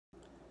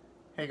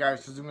Hey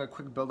guys, just doing a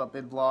quick build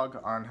update vlog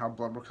on how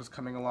Bloodworks is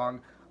coming along.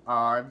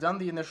 I've done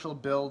the initial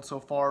build so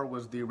far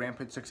was the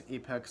Rampage 6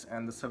 Apex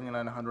and the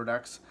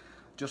 7900X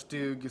just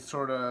to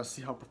sort of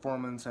see how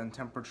performance and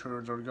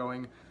temperatures are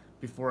going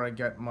before I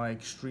get my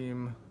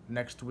Extreme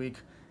next week,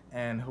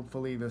 and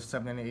hopefully the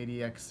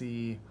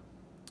 7980XE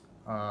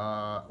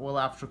well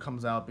after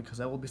comes out, because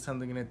I will be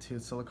sending it to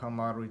Silicon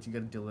Lottery to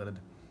get it deleted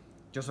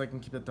just so I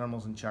can keep the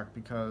thermals in check,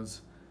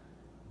 because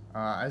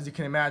as you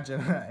can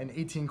imagine, an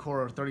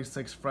 18-core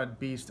 36-fret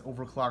beast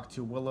overclocked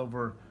to well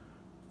over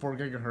 4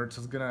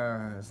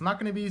 GHz it's not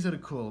gonna be easy to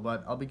cool.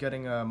 But I'll be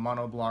getting a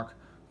mono block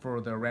for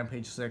the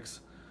Rampage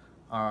 6,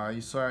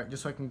 just so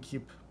I can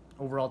keep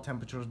overall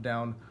temperatures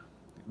down,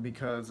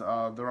 because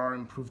there are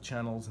improved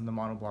channels in the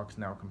mono blocks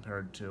now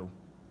compared to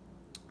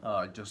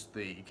just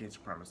the EK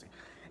Supremacy.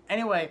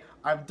 Anyway,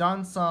 I've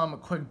done some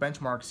quick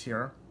benchmarks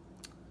here,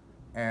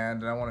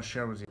 and I want to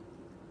share with you.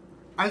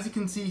 As you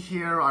can see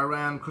here, I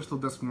ran Crystal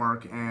Disk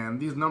Mark, and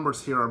these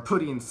numbers here are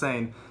pretty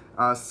insane.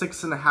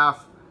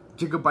 6.5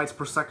 gigabytes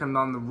per second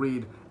on the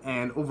read,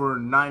 and over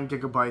 9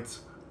 gigabytes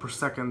per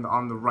second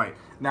on the write.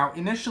 Now,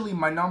 initially,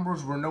 my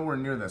numbers were nowhere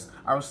near this.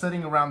 I was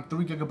sitting around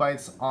 3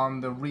 gigabytes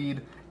on the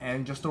read,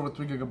 and just over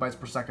 3 gigabytes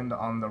per second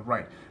on the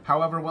write.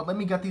 However, what let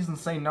me get these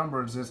insane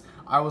numbers is,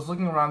 I was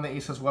looking around the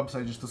Asus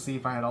website just to see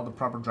if I had all the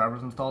proper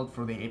drivers installed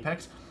for the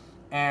Apex,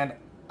 and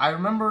I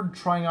remembered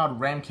trying out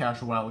RAM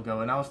cache a while ago,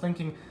 and I was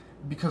thinking,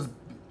 because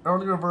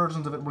earlier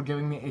versions of it were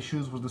giving me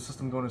issues with the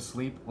system going to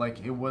sleep,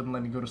 like it wouldn't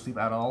let me go to sleep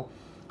at all.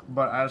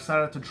 But I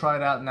decided to try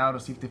it out now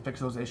to see if they fix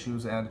those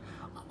issues, and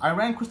I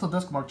ran Crystal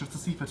Disk Mark just to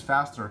see if it's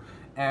faster.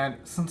 And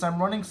since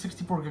I'm running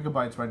 64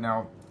 gigabytes right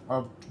now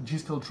of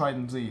G.Skill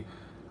Trident Z,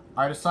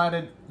 I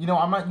decided, you know,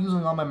 I'm not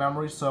using all my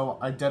memory, so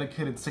I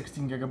dedicated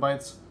 16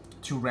 gigabytes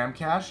to RAM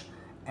cache,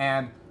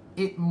 and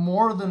it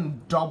more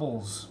than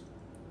doubles.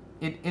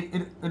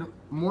 It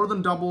more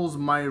than doubles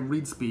my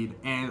read speed,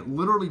 and it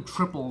literally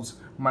triples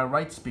my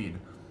write speed.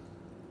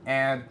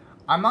 And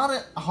I'm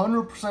not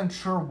 100%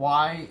 sure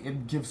why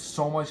it gives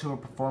so much of a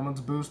performance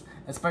boost,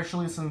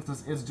 especially since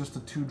this is just a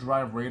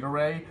 2-drive RAID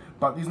array,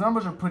 but these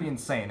numbers are pretty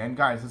insane. And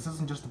guys, this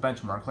isn't just a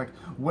benchmark. Like,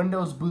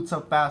 Windows boots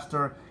up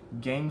faster,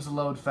 games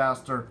load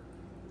faster,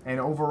 and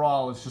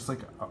overall it's just like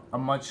a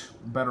much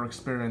better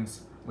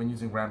experience when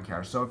using RAM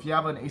cache. So if you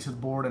have an Asus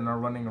board and are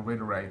running a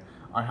RAID array,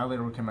 I highly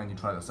recommend you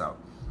try this out.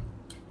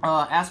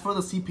 As for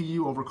the CPU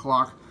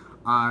overclock,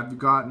 I've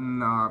gotten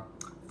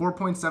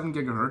 4.7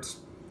 gigahertz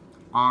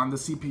on the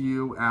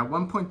CPU at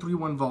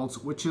 1.31 volts,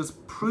 which is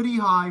pretty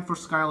high for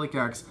Skylake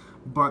X,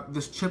 but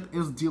this chip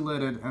is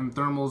delidded and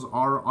thermals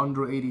are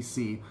under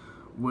 80°C,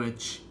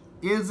 which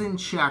is in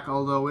check,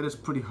 although it is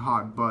pretty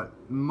hot, but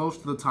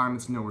most of the time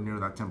it's nowhere near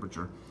that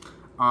temperature.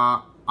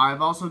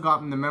 I've also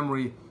gotten the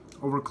memory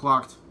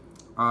overclocked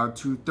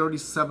to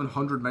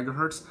 3700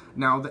 megahertz.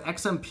 Now, the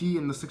XMP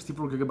in the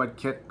 64 gigabyte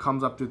kit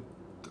comes up to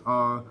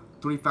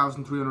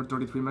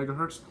 3333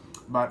 megahertz,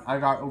 but I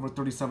got over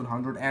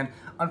 3700, and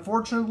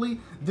unfortunately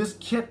this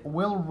kit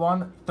will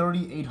run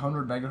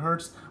 3800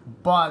 megahertz,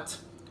 but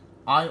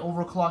I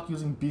overclock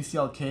using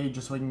BCLK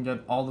just so I can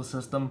get all the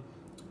system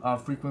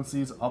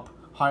frequencies up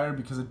higher,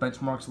 because it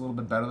benchmarks a little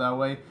bit better that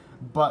way.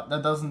 But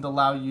that doesn't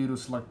allow you to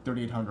select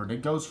 3800.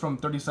 It goes from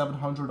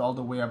 3700 all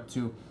the way up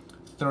to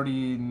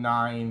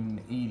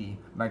 3980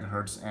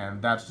 megahertz,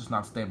 and that's just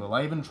not stable.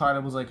 I even tried,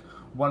 it was like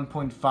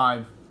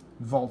 1.5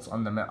 volts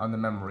on the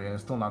memory, and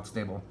it's still not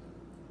stable,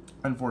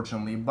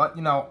 unfortunately. But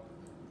you know,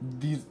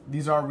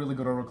 these are really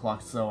good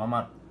overclocks, so I'm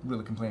not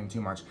really complaining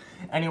too much.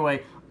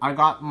 Anyway, I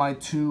got my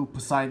two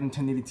Poseidon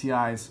 1080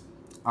 Ti's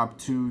up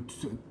to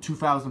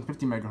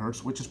 2050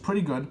 megahertz, which is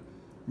pretty good.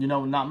 You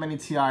know, not many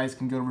Ti's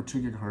can go over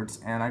 2 gigahertz.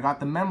 And I got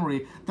the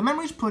memory. The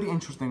memory is pretty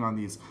interesting on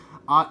these.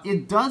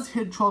 It does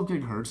hit 12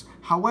 gigahertz.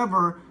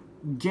 However,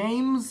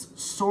 games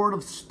sort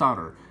of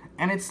stutter,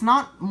 and it's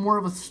not more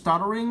of a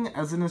stuttering,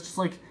 as in it's just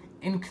like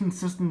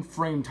inconsistent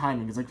frame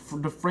timing. It's like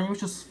the frames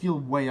just feel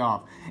way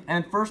off.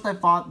 And at first I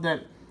thought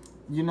that,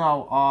 you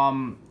know,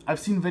 I've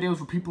seen videos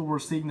where people were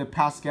saying that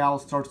Pascal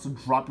starts to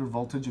drop your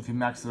voltage if you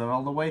max it out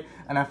all the way,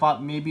 and I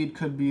thought maybe it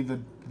could be the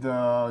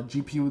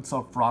GPU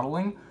itself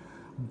throttling.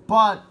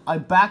 But I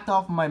backed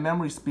off my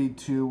memory speed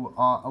to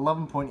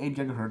 11.8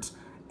 gigahertz,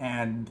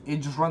 and it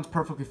just runs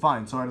perfectly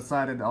fine, so I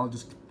decided I'll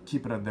just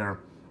keep it at there.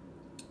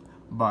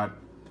 But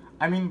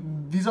I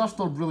mean, these are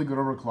still really good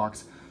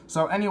overclocks.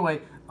 So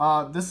anyway,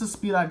 this is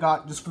speed I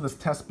got just for this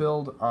test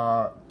build,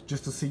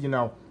 just to see, you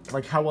know,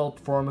 like how well it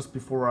performs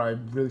before I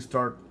really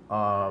start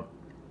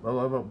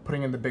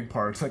putting in the big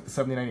parts, like the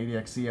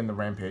 7980XE and the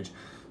Rampage.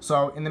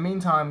 So in the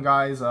meantime,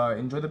 guys,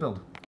 enjoy the build.